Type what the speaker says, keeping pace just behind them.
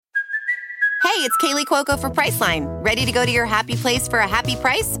Hey, it's Kaylee Cuoco for Priceline. Ready to go to your happy place for a happy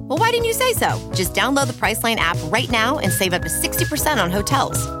price? Well, why didn't you say so? Just download the Priceline app right now and save up to 60% on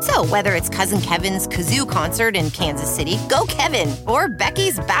hotels. So whether it's Cousin Kevin's Kazoo Concert in Kansas City, go Kevin, or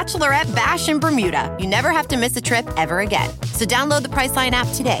Becky's Bachelorette Bash in Bermuda, you never have to miss a trip ever again. So download the Priceline app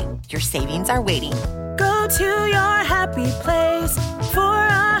today. Your savings are waiting. Go to your happy place for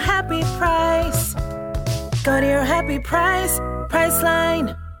a happy price. Go to your happy price,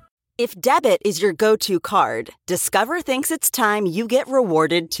 Priceline. If debit is your go-to card, Discover thinks it's time you get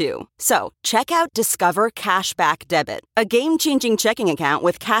rewarded too. So, check out Discover Cashback Debit, a game-changing checking account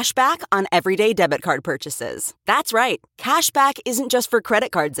with cashback on everyday debit card purchases. That's right, cashback isn't just for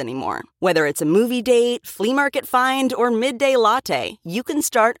credit cards anymore. Whether it's a movie date, flea market find, or midday latte, you can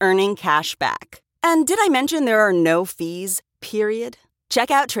start earning cash back. And did I mention there are no fees, period? Check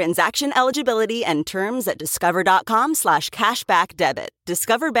out transaction eligibility and terms at discover.com/cashbackdebit.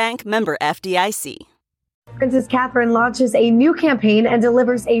 Discover Bank, member FDIC. Princess Catherine launches a new campaign and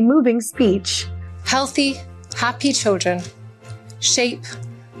delivers a moving speech. Healthy, happy children shape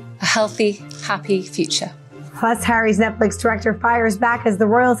a healthy, happy future. Plus, Harry's Netflix director fires back as the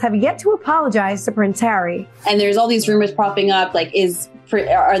royals have yet to apologize to Prince Harry. And there's all these rumors popping up, like,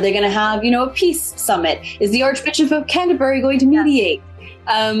 are they going to have, a peace summit? Is the Archbishop of Canterbury going to mediate?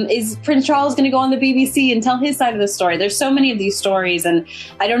 Is Prince Charles going to go on the BBC and tell his side of the story? There's so many of these stories, and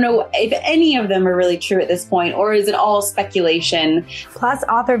I don't know if any of them are really true at this point, or is it all speculation? Plus,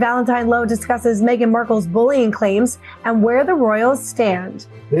 author Valentine Lowe discusses Meghan Markle's bullying claims and where the royals stand.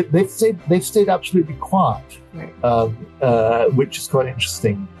 They've stayed absolutely quiet, which is quite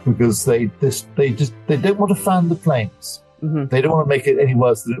interesting because they don't want to fan the flames. Mm-hmm. They don't want to make it any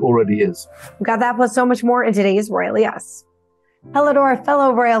worse than it already is. We've got that plus so much more in today's Royally Us. Hello to our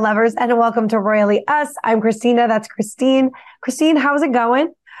fellow royal lovers and welcome to Royally Us. I'm Christina. That's Christine. Christine, how's it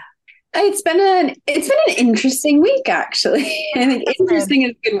going? It's been an interesting week, actually. I think interesting is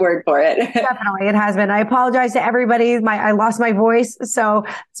a good word for it. Definitely, it has been. I apologize to everybody. I lost my voice, so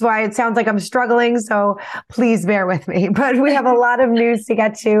that's why it sounds like I'm struggling. So please bear with me. But we have a lot of news to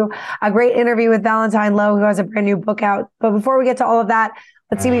get to. A great interview with Valentine Lowe, who has a brand new book out. But before we get to all of that,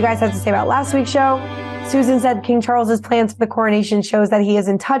 let's see what you guys have to say about last week's show. Susan said King Charles's plans for the coronation shows that he is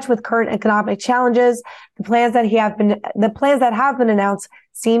in touch with current economic challenges. The plans that have been announced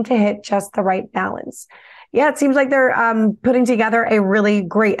seem to hit just the right balance. Yeah, it seems like they're putting together a really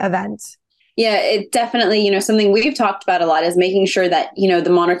great event. Yeah, it definitely, something we've talked about a lot is making sure that, the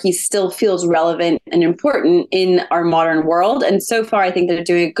monarchy still feels relevant and important in our modern world. And so far, I think they're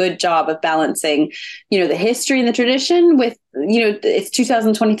doing a good job of balancing, the history and the tradition with, it's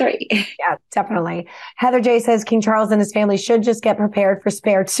 2023. Yeah, definitely. Heather J says King Charles and his family should just get prepared for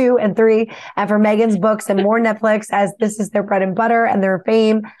Spare 2 and 3 and for Meghan's books and more Netflix, as this is their bread and butter and their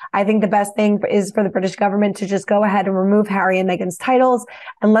fame. I think the best thing is for the British government to just go ahead and remove Harry and Meghan's titles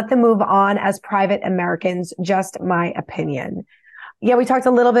and let them move on as private Americans. Just my opinion. Yeah, we talked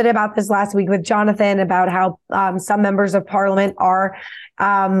a little bit about this last week with Jonathan about how some members of parliament are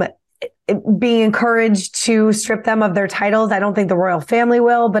being encouraged to strip them of their titles. I don't think the royal family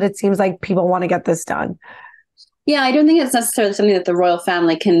will, but it seems like people want to get this done. Yeah, I don't think it's necessarily something that the royal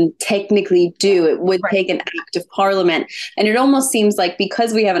family can technically do. It would take an act of parliament. And it almost seems like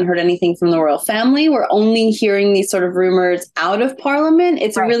because we haven't heard anything from the royal family, we're only hearing these sort of rumors out of parliament.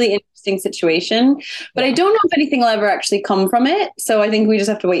 It's a really interesting situation. But I don't know if anything will ever actually come from it. So I think we just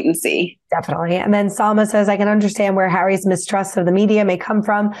have to wait and see. Definitely. And then Salma says, I can understand where Harry's mistrust of the media may come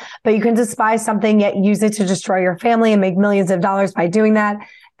from, but you can despise something yet use it to destroy your family and make millions of dollars by doing that.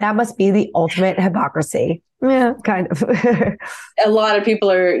 That must be the ultimate hypocrisy. Yeah, kind of. A lot of people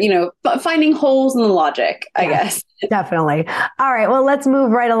are, finding holes in the logic, I guess. Definitely. All right. Well, let's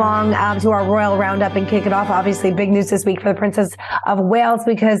move right along to our royal roundup and kick it off. Obviously, big news this week for the Princess of Wales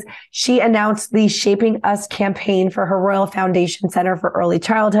because she announced the Shaping Us campaign for her Royal Foundation Center for Early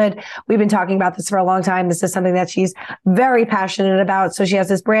Childhood. We've been talking about this for a long time. This is something that she's very passionate about. So she has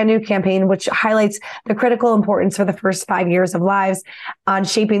this brand new campaign, which highlights the critical importance for the first 5 years of lives on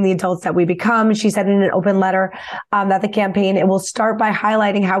shaping the adults that we become. She said in an open letter that the campaign, it will start by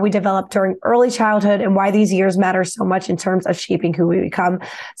highlighting how we develop during early childhood and why these years matter so much in terms of shaping who we become.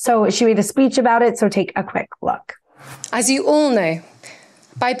 So she made a speech about it. So take a quick look. As you all know,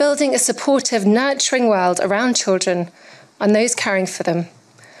 by building a supportive, nurturing world around children and those caring for them,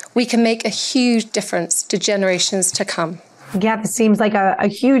 we can make a huge difference to generations to come. Yeah, this seems like a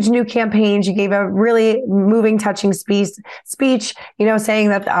huge new campaign. She gave a really moving, touching speech, saying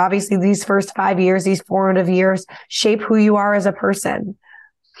that obviously these first 5 years, these formative years, shape who you are as a person.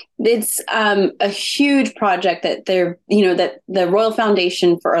 It's a huge project that that the Royal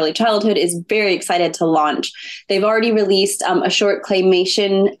Foundation for Early Childhood is very excited to launch. They've already released a short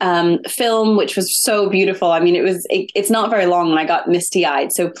claymation film, which was so beautiful. I mean, it's not very long and I got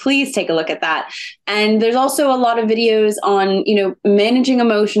misty-eyed. So please take a look at that. And there's also a lot of videos on, managing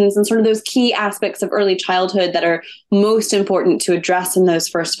emotions and sort of those key aspects of early childhood that are most important to address in those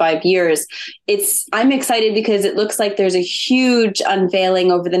first 5 years. I'm excited because it looks like there's a huge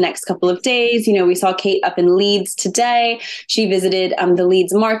unveiling over the next couple of days. We saw Kate up in Leeds today. She visited the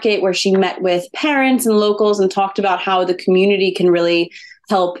Leeds market where she met with parents and locals and talked about how the community can really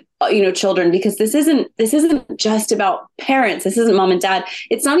help children, because this isn't just about parents. This isn't mom and dad.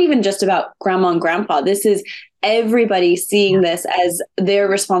 It's not even just about grandma and grandpa. This is everybody seeing this as their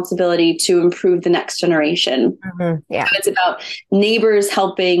responsibility to improve the next generation. Mm-hmm. Yeah. So it's about neighbors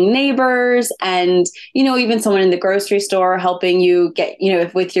helping neighbors, and even someone in the grocery store helping you get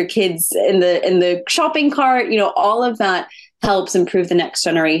with your kids in the shopping cart. All of that helps improve the next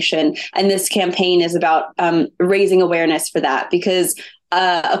generation. And this campaign is about raising awareness for that, because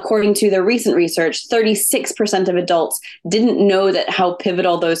according to the recent research, 36% of adults didn't know that how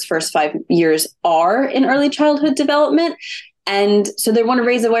pivotal those first 5 years are in early childhood development. And so they want to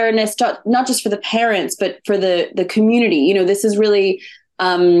raise awareness, not just for the parents, but for the community. This is really,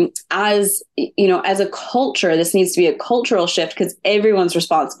 as a culture, this needs to be a cultural shift, because everyone's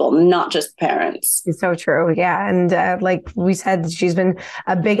responsible, not just parents. It's so true. Yeah. And like we said, she's been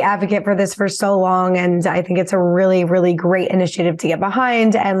a big advocate for this for so long. And I think it's a really, really great initiative to get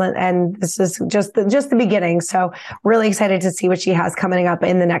behind. And this is just the beginning. So really excited to see what she has coming up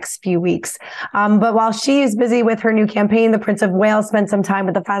in the next few weeks. But while she is busy with her new campaign, the Prince of Wales spent some time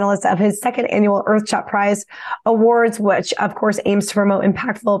with the finalists of his second annual Earthshot Prize Awards, which of course aims to promote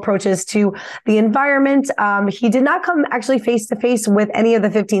impactful approaches to the environment. He did not come actually face to face with any of the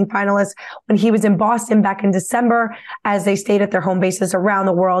 15 finalists when he was in Boston back in December, as they stayed at their home bases around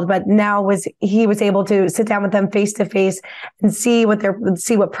the world. But now he was able to sit down with them face to face and see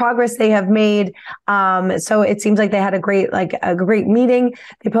what progress they have made. So it seems like they had a great meeting.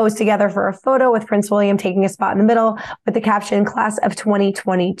 They posed together for a photo with Prince William taking a spot in the middle with the caption "Class of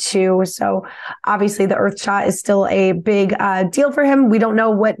 2022." So obviously the Earthshot is still a big deal for him. We don't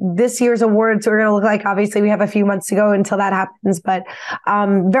know what this year's awards are going to look like. Obviously, we have a few months to go until that happens, but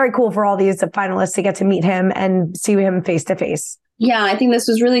very cool for all these finalists to get to meet him and see him face to face. Yeah, I think this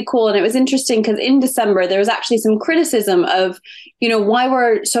was really cool. And it was interesting because in December, there was actually some criticism of, why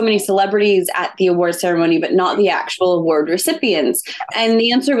were so many celebrities at the award ceremony, but not the actual award recipients? And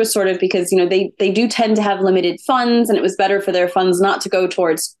the answer was sort of because, they do tend to have limited funds, and it was better for their funds not to go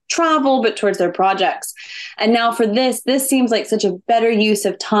towards travel, but towards their projects. And now for this seems like such a better use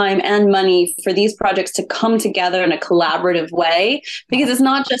of time and money for these projects to come together in a collaborative way, because it's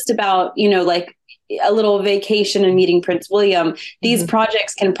not just about, a little vacation and meeting Prince William. These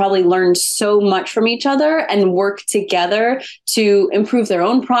projects can probably learn so much from each other and work together to improve their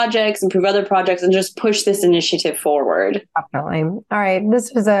own projects, improve other projects, and just push this initiative forward. Definitely. All right.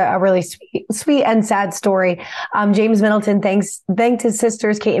 This was a really sweet and sad story. James Middleton thanked his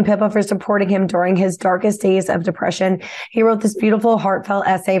sisters, Kate and Pippa, for supporting him during his darkest days of depression. He wrote this beautiful, heartfelt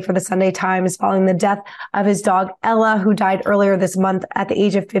essay for the Sunday Times following the death of his dog, Ella, who died earlier this month at the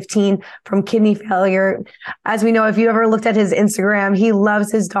age of 15 from kidney failure. As we know, if you ever looked at his Instagram, he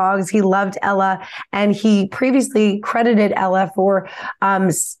loves his dogs. He loved Ella, and he previously credited Ella for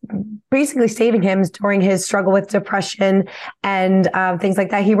basically saving him during his struggle with depression and things like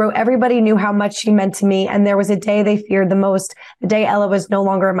that. He wrote, "Everybody knew how much she meant to me, and there was a day they feared the most. The day Ella was no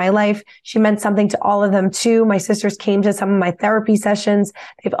longer in my life. She meant something to all of them too. My sisters came to some of my therapy sessions.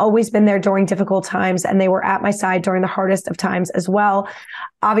 They've always been there during difficult times, and they were at my side during the hardest of times as well."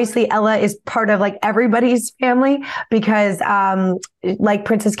 Obviously, Ella is part of everybody's family, because like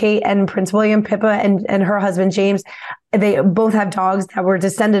Princess Kate and Prince William, Pippa and her husband, James, they both have dogs that were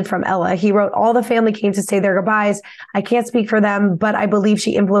descended from Ella. He wrote, "All the family came to say their goodbyes. I can't speak for them, but I believe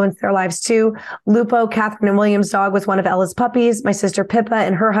she influenced their lives too. Lupo, Catherine and William's dog, was one of Ella's puppies. My sister Pippa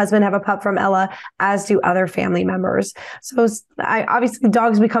and her husband have a pup from Ella, as do other family members." So obviously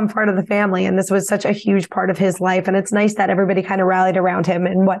dogs become part of the family, and this was such a huge part of his life. And it's nice that everybody kind of rallied around him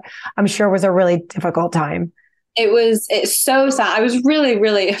in what I'm sure was a really difficult time. It's so sad. I was really,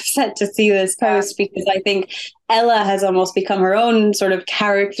 really upset to see this post, because I think Ella has almost become her own sort of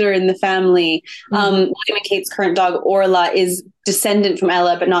character in the family. William and Kate's current dog, Orla, is descendant from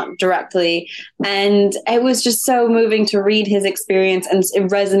Ella, but not directly. And it was just so moving to read his experience, and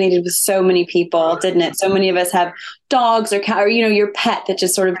it resonated with so many people, didn't it? So many of us have dogs or cat, or your pet that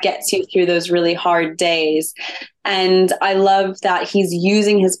just sort of gets you through those really hard days. And I love that he's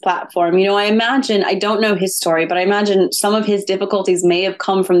using his platform. I don't know his story, but I imagine some of his difficulties may have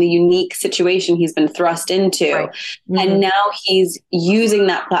come from the unique situation he's been thrust into. Right. Mm-hmm. And now he's using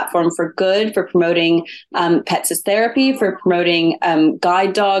that platform for good, for promoting Pets as Therapy, for promoting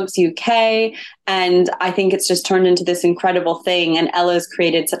Guide Dogs UK. And I think it's just turned into this incredible thing. And Ella's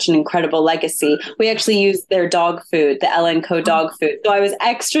created such an incredible legacy. We actually use their dog food, the Ella & Co dog food. So I was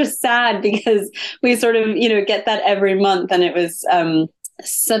extra sad because we sort of, get that every month. And it was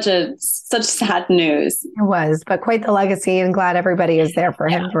such sad news. It was, but quite the legacy, and glad everybody is there for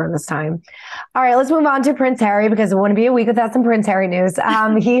him during this time. All right, let's move on to Prince Harry, because it wouldn't be a week without some Prince Harry news.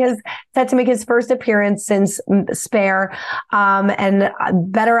 He is set to make his first appearance since Spare, and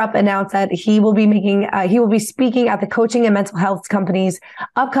BetterUp announced that he will be speaking at the Coaching and Mental Health Company's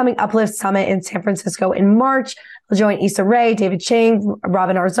upcoming Uplift Summit in San Francisco in March. He'll join Issa Rae, David Chang,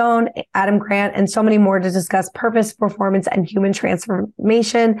 Robin Arzón, Adam Grant, and so many more to discuss purpose, performance, and human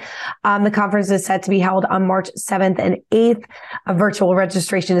transformation. The conference is set to be held on March 7th and 8th. A virtual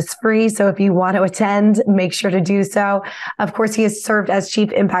registration is free, so if you want to attend, make sure to do so. Of course, he has served as Chief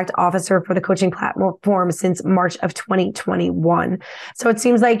Impact Officer for the coaching platform since March of 2021. So it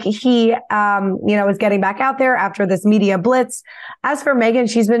seems like he, is getting back out there after this media blitz. As for Meghan,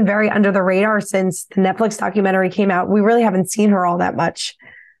 she's been very under the radar since the Netflix documentary came out. We really haven't seen her all that much.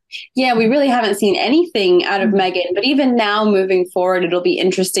 Yeah, we really haven't seen anything out of Meghan, but even now moving forward, it'll be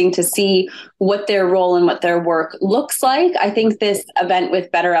interesting to see what their role and what their work looks like. I think this event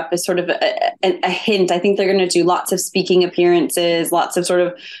with BetterUp is sort of a hint. I think they're going to do lots of speaking appearances, lots of sort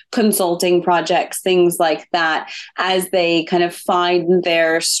of consulting projects, things like that, as they kind of find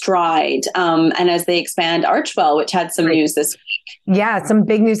their stride, and as they expand Archewell, which had some news this week. Yeah, some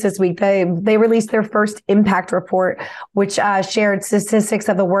big news this week. They released their first impact report, which shared statistics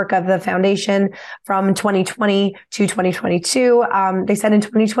of the work of the foundation from 2020 to 2022. They said in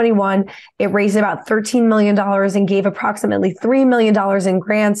 2021, it raised about $13 million and gave approximately $3 million in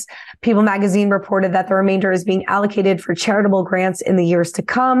grants. People magazine reported that the remainder is being allocated for charitable grants in the years to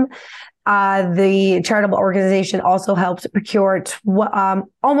come. The charitable organization also helped procure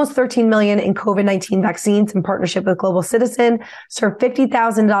almost $13 million in COVID-19 vaccines in partnership with Global Citizen, served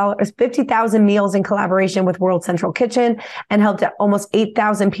 50,000 meals in collaboration with World Central Kitchen, and helped almost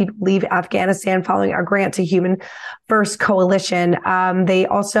 8,000 people leave Afghanistan following our grant to Human First Coalition. They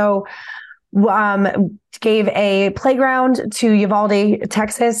also gave a playground to Uvalde,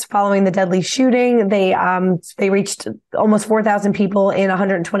 Texas, following the deadly shooting. They reached almost 4,000 people in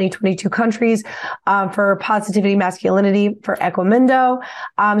 22 countries for Positivity Masculinity for Equimundo.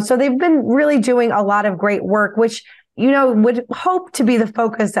 So they've been really doing a lot of great work, which would hope to be the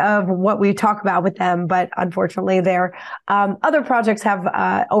focus of what we talk about with them. But unfortunately, their other projects have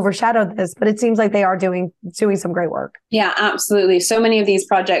overshadowed this, but it seems like they are doing some great work. Yeah, absolutely. So many of these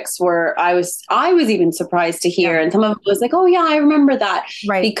projects were, I was even surprised to hear. And some of it was like, oh yeah, I remember that.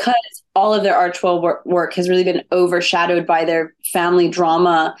 Right. Because all of their Archewell work has really been overshadowed by their family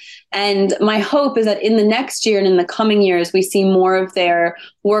drama. And my hope is that in the next year and in the coming years, we see more of their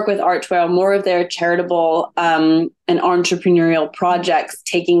work with Archewell, more of their charitable and entrepreneurial projects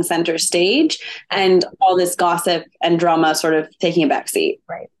taking center stage, and all this gossip and drama sort of taking a back seat.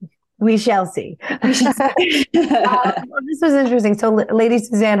 Right. We shall see. This was interesting. So Lady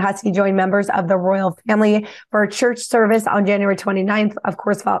Suzanne Hussey joined members of the royal family for a church service on January 29th. Of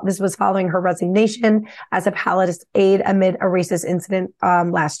course, this was following her resignation as a palace aide amid a racist incident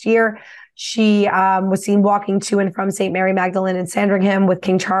last year. She was seen walking to and from St. Mary Magdalene in Sandringham with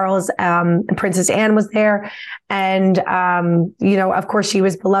King Charles. And Princess Anne was there. And, of course, she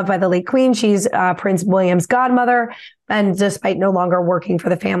was beloved by the late Queen. She's Prince William's godmother. And despite no longer working for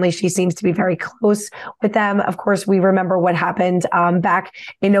the family, she seems to be very close with them. Of course, we remember what happened back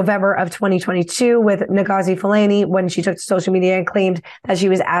in November of 2022 with Ngozi Fulani, when she took to social media and claimed that she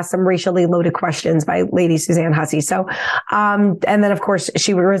was asked some racially loaded questions by Lady Suzanne Hussey. So, and then, of course,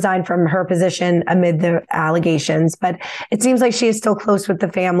 she resigned from her position amid the allegations. But it seems like she is still close with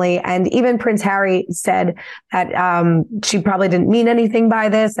the family. And even Prince Harry said that she probably didn't mean anything by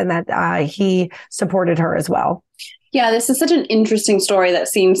this, and that he supported her as well. Yeah, this is such an interesting story that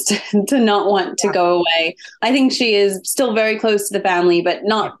seems to not want to go away. I think she is still very close to the family, but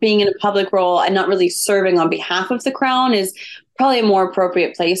not being in a public role and not really serving on behalf of the crown is probably a more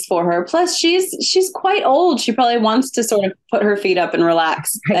appropriate place for her. Plus, she's quite old. She probably wants to sort of put her feet up and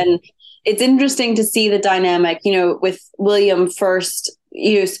relax. Right. And it's interesting to see the dynamic, with William first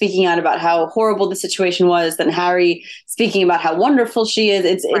speaking out about how horrible the situation was, then Harry speaking about how wonderful she is.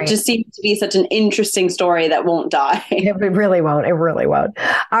 It just seems to be such an interesting story that won't die. It really won't. It really won't.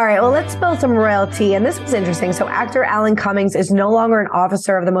 All right. Well, let's spill some royalty. And this was interesting. So actor Alan Cummings is no longer an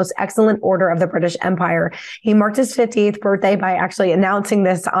officer of the Most Excellent Order of the British Empire. He marked his 58th birthday by actually announcing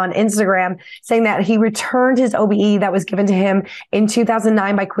this on Instagram, saying that he returned his OBE that was given to him in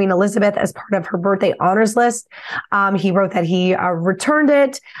 2009 by Queen Elizabeth as part of her birthday honors list. He wrote that he returned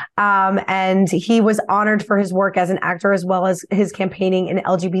it, and he was honored for his work as an actor as well as his campaigning in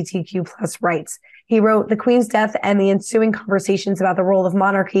LGBTQ plus rights. He wrote, "The Queen's death and the ensuing conversations about the role of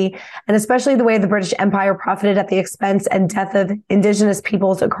monarchy, and especially the way the British Empire profited at the expense and death of indigenous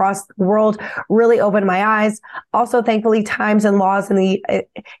peoples across the world, really opened my eyes. Also, thankfully, times and laws in the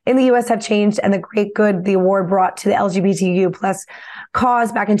U.S. have changed, and the great good the award brought to the LGBTQ plus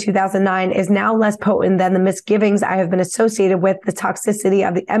cause back in 2009 is now less potent than the misgivings I have been associated with the toxicity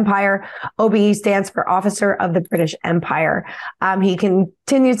of the empire. OBE stands for Officer of the British Empire." He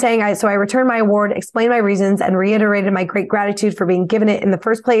continued saying, I returned my award, explained my reasons, and reiterated my great gratitude for being given it in the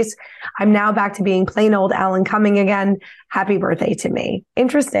first place. I'm now back to being plain old Alan Cumming again. Happy birthday to me."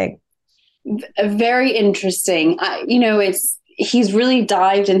 Interesting. Very interesting. He's really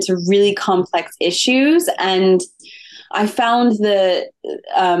dived into really complex issues, and I found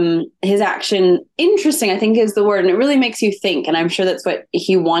his action interesting, I think is the word, and it really makes you think. And I'm sure that's what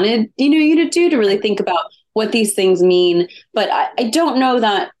he wanted, you to do, to really think about what these things mean. But I don't know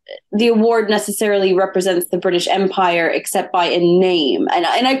that the award necessarily represents the British Empire except by a name. And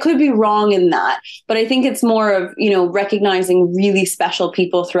I could be wrong in that, but I think it's more of, recognizing really special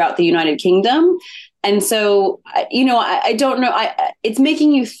people throughout the United Kingdom. And so, I don't know. It's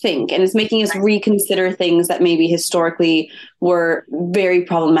making you think, and it's making us reconsider things that maybe historically were very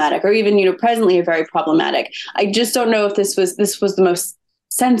problematic, or even, presently are very problematic. I just don't know if this was the most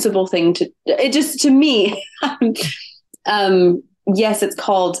sensible thing to me. Yes, it's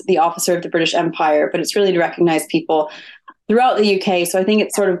called the Officer of the British Empire, but it's really to recognize people throughout the UK. So I think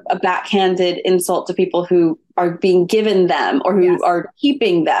it's sort of a backhanded insult to people who are being given them or who are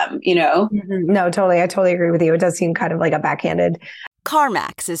keeping them, Mm-hmm. No, totally. I totally agree with you. It does seem kind of like a backhanded.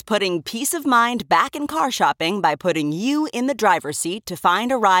 CarMax is putting peace of mind back in car shopping by putting you in the driver's seat to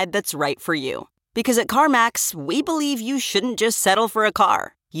find a ride that's right for you. Because at CarMax, we believe you shouldn't just settle for a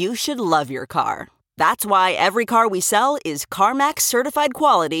car. You should love your car. That's why every car we sell is CarMax certified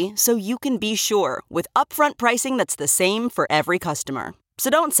quality, so you can be sure with upfront pricing that's the same for every customer. So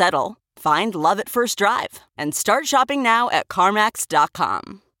don't settle. Find love at first drive and start shopping now at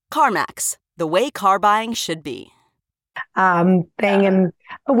CarMax.com. CarMax, the way car buying should be. Thing and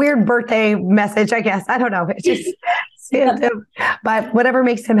a weird birthday message, I guess. I don't know. It's just, but whatever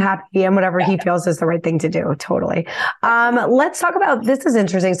makes him happy and whatever he feels is the right thing to do. Totally. Let's talk about, this is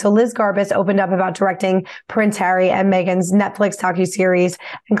interesting. So Liz Garbus opened up about directing Prince Harry and Meghan's Netflix docuseries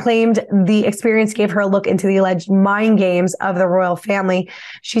and claimed the experience gave her a look into the alleged mind games of the royal family.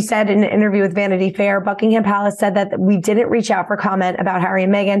 She said in an interview with Vanity Fair, Buckingham Palace said that we didn't reach out for comment about Harry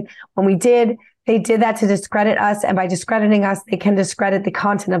and Meghan. When we did, they did that to discredit us, and by discrediting us, they can discredit the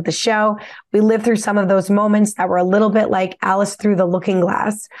content of the show. We lived through some of those moments that were a little bit like Alice through the looking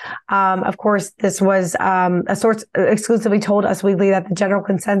glass. Of course, this was a source exclusively told Us Weekly that the general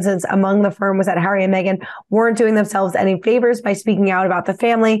consensus among the firm was that Harry and Meghan weren't doing themselves any favors by speaking out about the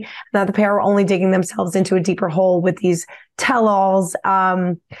family, and that the pair were only digging themselves into a deeper hole with these tell-alls.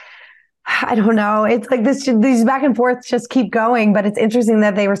 I don't know. It's like these back and forth just keep going, but it's interesting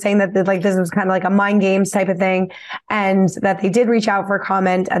that they were saying that this was kind of like a mind games type of thing, and that they did reach out for a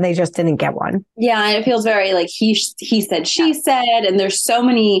comment and they just didn't get one. Yeah. And it feels very like he said, she said, and there's so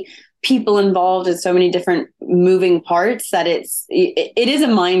many people involved in so many different moving parts that it is a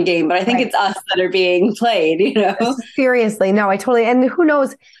mind game, but I think it's us that are being played, Seriously. No, I totally, and who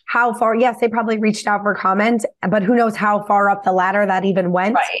knows how far, yes, they probably reached out for comment, but who knows how far up the ladder that even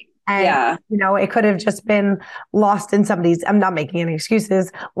went. Right. And, it could have just been lost in somebody's, I'm not making any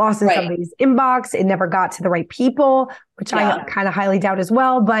excuses, lost in somebody's inbox. It never got to the right people, which I kind of highly doubt as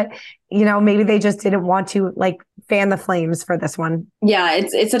well. But, maybe they just didn't want to fan the flames for this one. Yeah,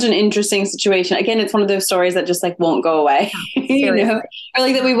 it's such an interesting situation. Again, it's one of those stories that just won't go away, or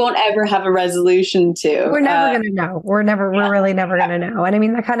that we won't ever have a resolution to. We're never going to know. We're really never going to know. And I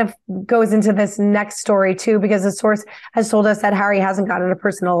mean, that kind of goes into this next story too, because the source has told us that Harry hasn't gotten a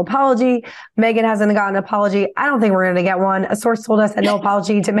personal apology. Meghan hasn't gotten an apology. I don't think we're going to get one. A source told us that no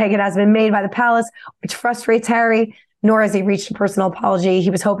apology to Meghan has been made by the palace, which frustrates Harry. nor has he reached a personal apology. He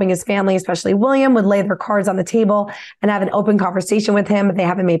was hoping his family, especially William, would lay their cards on the table and have an open conversation with him, but they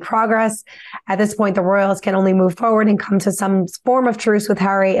haven't made progress. At this point, the royals can only move forward and come to some form of truce with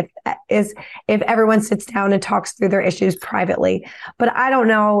Harry if everyone sits down and talks through their issues privately. But I don't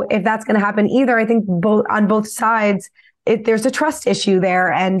know if that's going to happen either. I think on both sides, there's a trust issue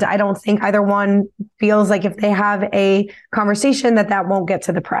there. And I don't think either one feels like if they have a conversation that won't get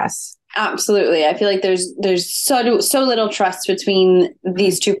to the press. Absolutely. I feel like there's so little trust between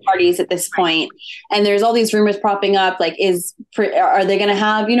these two parties at this point. And there's all these rumors popping up, like, are they going to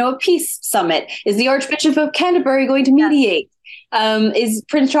have, a peace summit? Is the Archbishop of Canterbury going to mediate? Is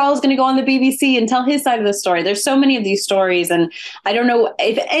Prince Charles going to go on the BBC and tell his side of the story? There's so many of these stories, and I don't know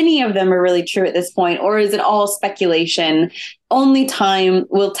if any of them are really true at this point, or is it all speculation? Only time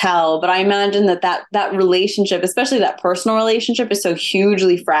will tell. But I imagine that relationship, especially that personal relationship, is so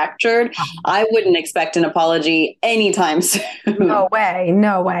hugely fractured. I wouldn't expect an apology anytime soon. No way.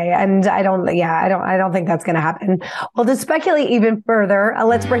 And I don't think that's going to happen. Well, to speculate even further,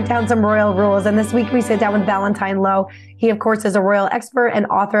 let's break down some royal rules. And this week we sit down with Valentine Lowe. He, of course, is a royal expert and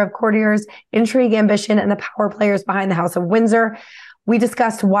author of Courtiers, Intrigue, Ambition, and the Power Players Behind the House of Windsor. We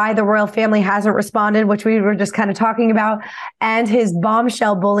discussed why the royal family hasn't responded, which we were just kind of talking about, and his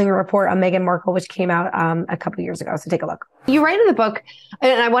bombshell bullying report on Meghan Markle, which came out a couple of years ago. So take a look. You write in the book,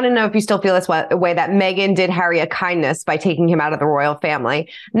 and I want to know if you still feel this way, that Meghan did Harry a kindness by taking him out of the royal family.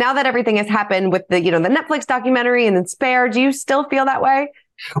 Now that everything has happened with the Netflix documentary and then Spare, do you still feel that way?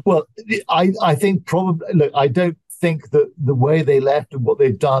 Well, I think probably, look, I don't think that the way they left and what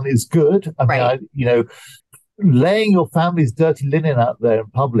they've done is good. I mean, laying your family's dirty linen out there in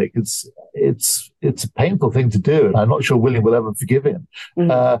public, it's a painful thing to do, and I'm not sure William will ever forgive him.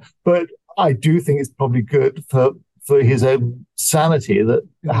 Mm-hmm. But I do think it's probably good for his own sanity that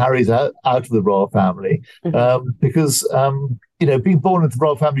Harry's out of the royal family, because being born into the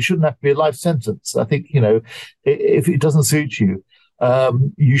royal family shouldn't have to be a life sentence. I think if it doesn't suit you,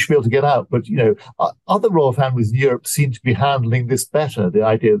 you should be able to get out. But other royal families in Europe seem to be handling this better. The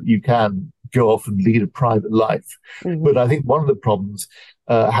idea that you can go off and lead a private life. Mm-hmm. But I think one of the problems,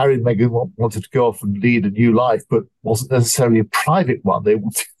 Harry and Meghan wanted to go off and lead a new life, but wasn't necessarily a private one. They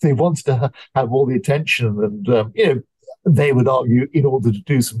wanted to have all the attention, and they would argue in order to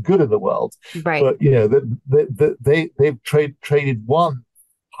do some good in the world. Right. But they've traded one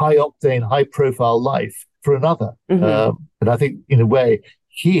high octane, high profile life for another. Mm-hmm. And I think in a way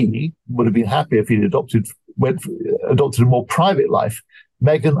he would have been happy if he'd adopted a more private life.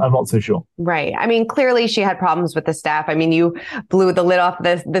 Meghan, I'm not so sure. Right. I mean, clearly she had problems with the staff. I mean, you blew the lid off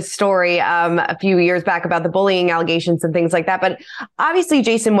this story a few years back about the bullying allegations and things like that. But obviously,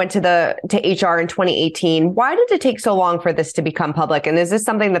 Jason went to HR in 2018. Why did it take so long for this to become public? And is this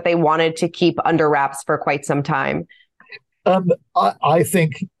something that they wanted to keep under wraps for quite some time? I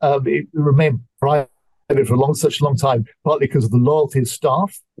think it remained private for such a long time, partly because of the loyalty of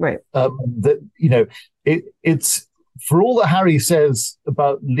staff. Right. It's for all that Harry says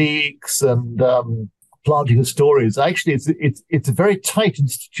about leaks and planting of stories. Actually, it's a very tight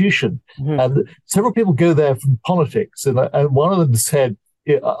institution, mm-hmm. and several people go there from politics. And one of them said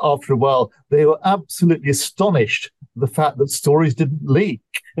after a while they were absolutely astonished at the fact that stories didn't leak.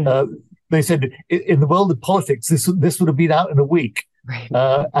 Mm-hmm. They said in the world of politics, this would have been out in a week. Right.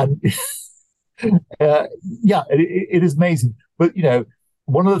 And it is amazing. But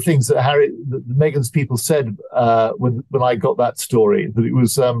one of the things that Meghan's people said when I got that story, that it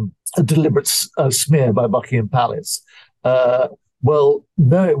was a deliberate smear by Buckingham Palace. Well,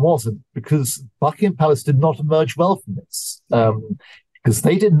 no, it wasn't, because Buckingham Palace did not emerge well from this, because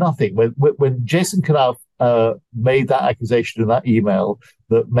they did nothing. When Jason Knauf made that accusation in that email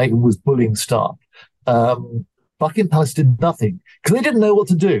that Meghan was bullying staff, Buckingham Palace did nothing because they didn't know what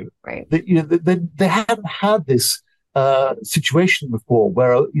to do. Right. They hadn't had this situation before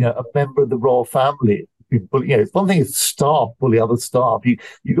where a member of the royal family, it's one thing if staff bully other staff.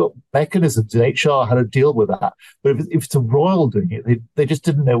 You got mechanisms in HR how to deal with that. But if it's a royal doing it, they just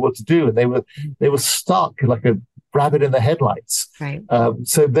didn't know what to do, and they were stuck like a rabbit in the headlights. Right.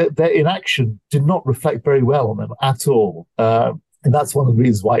 So their inaction did not reflect very well on them at all, and that's one of the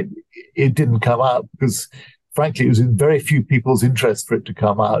reasons why it didn't come out, because frankly it was in very few people's interest for it to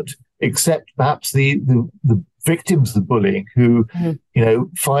come out, except perhaps the victims of the bullying who,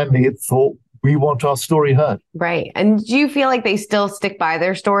 finally thought, we want our story heard. Right. And do you feel like they still stick by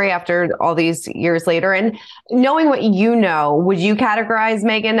their story after all these years later? And knowing what you know, would you categorize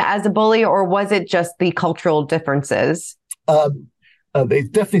Meghan as a bully, or was it just the cultural differences? They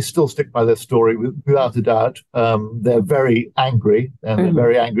definitely still stick by their story, without a doubt. They're very angry, and they're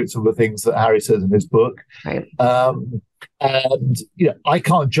very angry at some of the things that Harry says in his book. Right. And I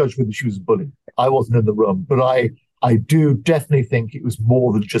can't judge whether she was a bully. I wasn't in the room, but I do definitely think it was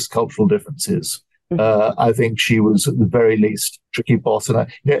more than just cultural differences. I think she was, at the very least, tricky boss.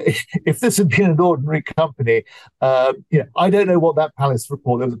 And if this had been an ordinary company, I don't know what that Palace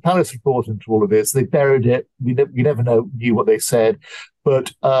report. There was a Palace report into all of this. They buried it. We never knew what they said.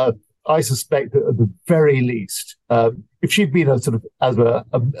 But I suspect that at the very least, if she'd been as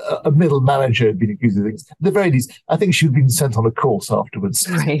a middle manager, been accused of things, at the very least, I think she'd been sent on a course afterwards.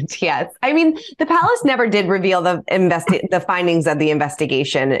 Right. Yes. I mean, the Palace never did reveal the findings of the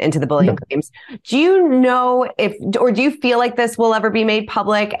investigation into the bullying claims. Do you know or do you feel like this will ever be made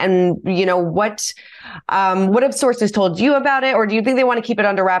public? And what have sources told you about it? Or do you think they want to keep it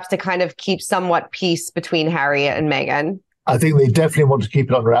under wraps to kind of keep somewhat peace between Harry and Meghan? I think they definitely want to keep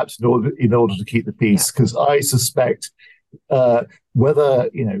it under wraps in order to keep the peace, because I suspect whether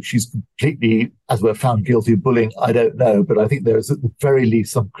she's completely, as we're found guilty of bullying, I don't know, but I think there is at the very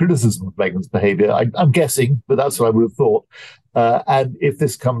least some criticism of Meghan's behaviour. I'm guessing, but that's what I would have thought. And if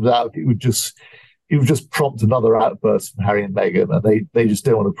this comes out, it would just prompt another outburst from Harry and Meghan, and they just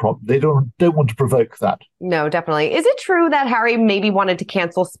don't want to provoke that. No, definitely. Is it true that Harry maybe wanted to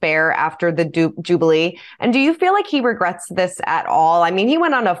cancel Spare after the Jubilee? And do you feel like he regrets this at all? I mean, he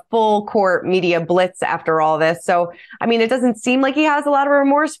went on a full court media blitz after all this. So, I mean, it doesn't seem like he has a lot of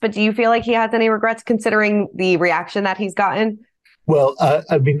remorse, but do you feel like he has any regrets considering the reaction that he's gotten? Well,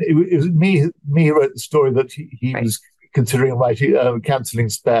 I mean, it was me who wrote the story that he right. was considering cancelling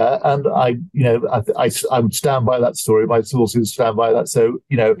Spare, and I would stand by that story. My sources stand by that. So,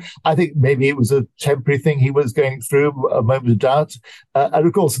 I think maybe it was a temporary thing he was going through, a moment of doubt. And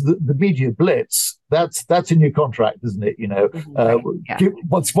of course, the media blitz, that's in your contract, isn't it?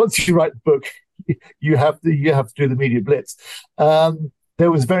 Once you write the book, you have to do the media blitz.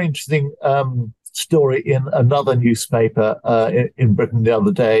 There was a very interesting story in another newspaper in Britain the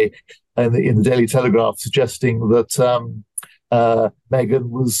other day, in the Daily Telegraph, suggesting that Meghan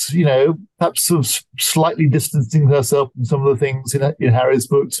was, perhaps sort of slightly distancing herself from some of the things in Harry's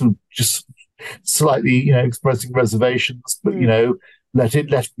books, and just slightly, expressing reservations, but let him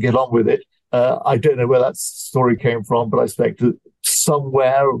get on with it. I don't know where that story came from, but I suspect that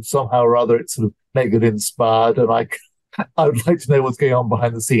somehow or other, it's sort of Meghan inspired, and I would like to know what's going on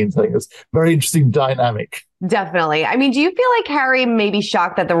behind the scenes. I think it's a very interesting dynamic. Definitely. I mean, do you feel like Harry may be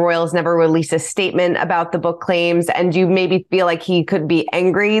shocked that the royals never released a statement about the book claims? And do you maybe feel like he could be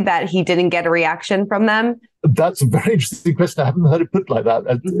angry that he didn't get a reaction from them? That's a very interesting question. I haven't heard it put like that.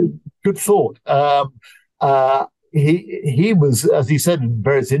 Good thought. He was, as he said in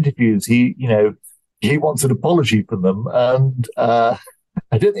various interviews, he wants an apology from them. And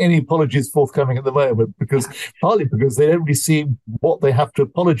I don't think any apologies forthcoming at the moment, partly because they don't really see what they have to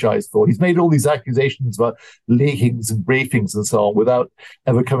apologize for. He's made all these accusations about leakings and briefings and so on without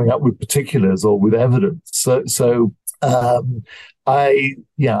ever coming up with particulars or with evidence.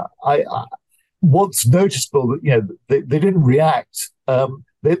 What's noticeable that they didn't react.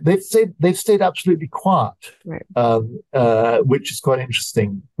 They've stayed absolutely quiet, right. Which is quite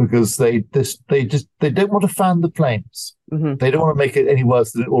interesting, because they don't want to fan the flames. Mm-hmm. They don't want to make it any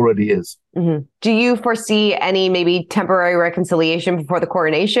worse than it already is. Mm-hmm. Do you foresee any maybe temporary reconciliation before the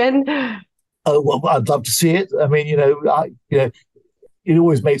coronation? Oh, well, I'd love to see it. I mean, it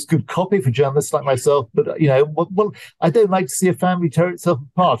always makes good copy for journalists like myself. But I don't like to see a family tear itself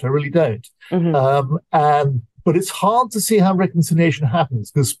apart. I really don't. Mm-hmm. But it's hard to see how reconciliation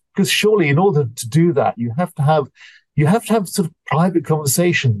happens, because surely in order to do that, you have to have sort of private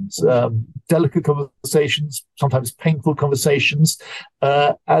conversations, delicate conversations, sometimes painful conversations,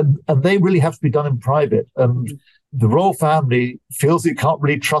 and they really have to be done in private. And the royal family feels it can't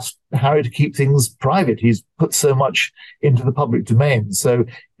really trust Harry to keep things private. He's put so much into the public domain, so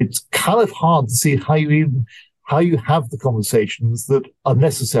it's kind of hard to see how you have the conversations that are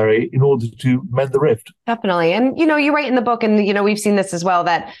necessary in order to mend the rift. Definitely. And, you write in the book, and, we've seen this as well,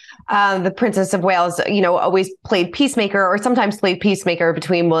 that the Princess of Wales, always played peacemaker, or sometimes played peacemaker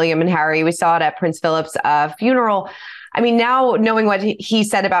between William and Harry. We saw it at Prince Philip's funeral. I mean, now knowing what he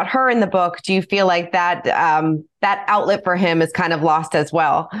said about her in the book, do you feel like that outlet for him is kind of lost as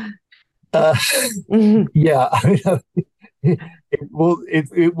well? Yeah. It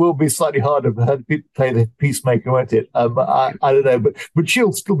will be slightly harder for her to play the peacemaker, won't it? I don't know, but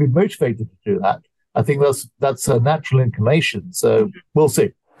she'll still be motivated to do that. I think that's a natural inclination. So we'll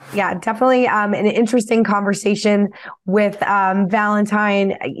see. Yeah, definitely an interesting conversation with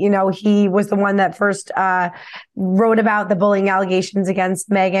Valentine. You know, he was the one that first wrote about the bullying allegations against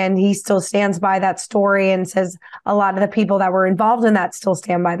Meghan. He still stands by that story and says a lot of the people that were involved in that still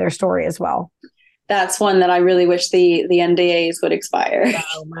stand by their story as well. That's one that I really wish the NDAs would expire.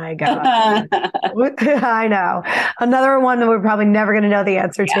 Oh my God. I know. Another one that we're probably never going to know the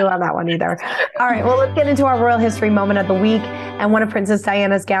answer to on that one either. All right. Well, let's get into our royal history moment of the week. And one of Princess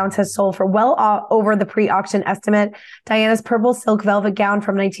Diana's gowns has sold for well over the pre-auction estimate. Diana's purple silk velvet gown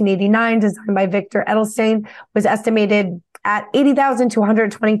from 1989, designed by Victor Edelstein, was estimated at $80,000 to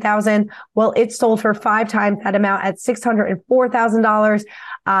 $120,000. Well, it sold for 5 times that amount at $604,000.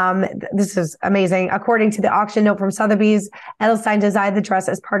 This is amazing. According to the auction note from Sotheby's, Edelstein designed the dress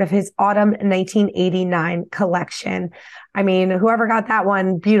as part of his autumn 1989 collection. I mean, whoever got that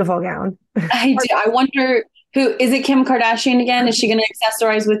one, beautiful gown. I do. I wonder who is it? Kim Kardashian again? Is she going to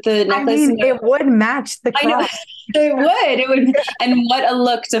accessorize with the necklace? I mean, it would match the crop. I know. It would. And what a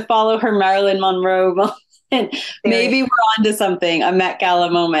look to follow her Marilyn Monroe moment. Maybe we're on to something, a Met Gala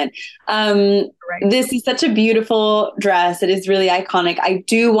moment. This is such a beautiful dress. It is really iconic. I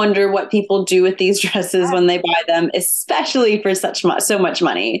do wonder what people do with these dresses when they buy them, especially for so much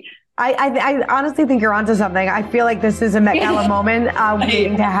money. I honestly think you're onto something. I feel like this is a Met Gala moment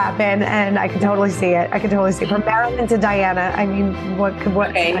waiting to happen, and I can totally see it. From Marilyn to Diana. I mean, what?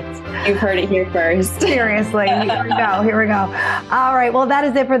 Okay. You've heard it here first. Seriously. Here we go. All right. Well, that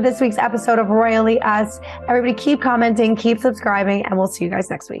is it for this week's episode of Royally Us. Everybody keep commenting, keep subscribing, and we'll see you guys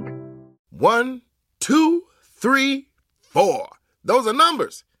next week. 1, 2, 3, 4. Those are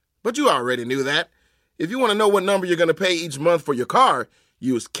numbers, but you already knew that. If you want to know what number you're going to pay each month for your car,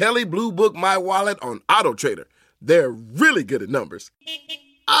 use Kelley Blue Book My Wallet on AutoTrader. They're really good at numbers.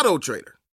 AutoTrader.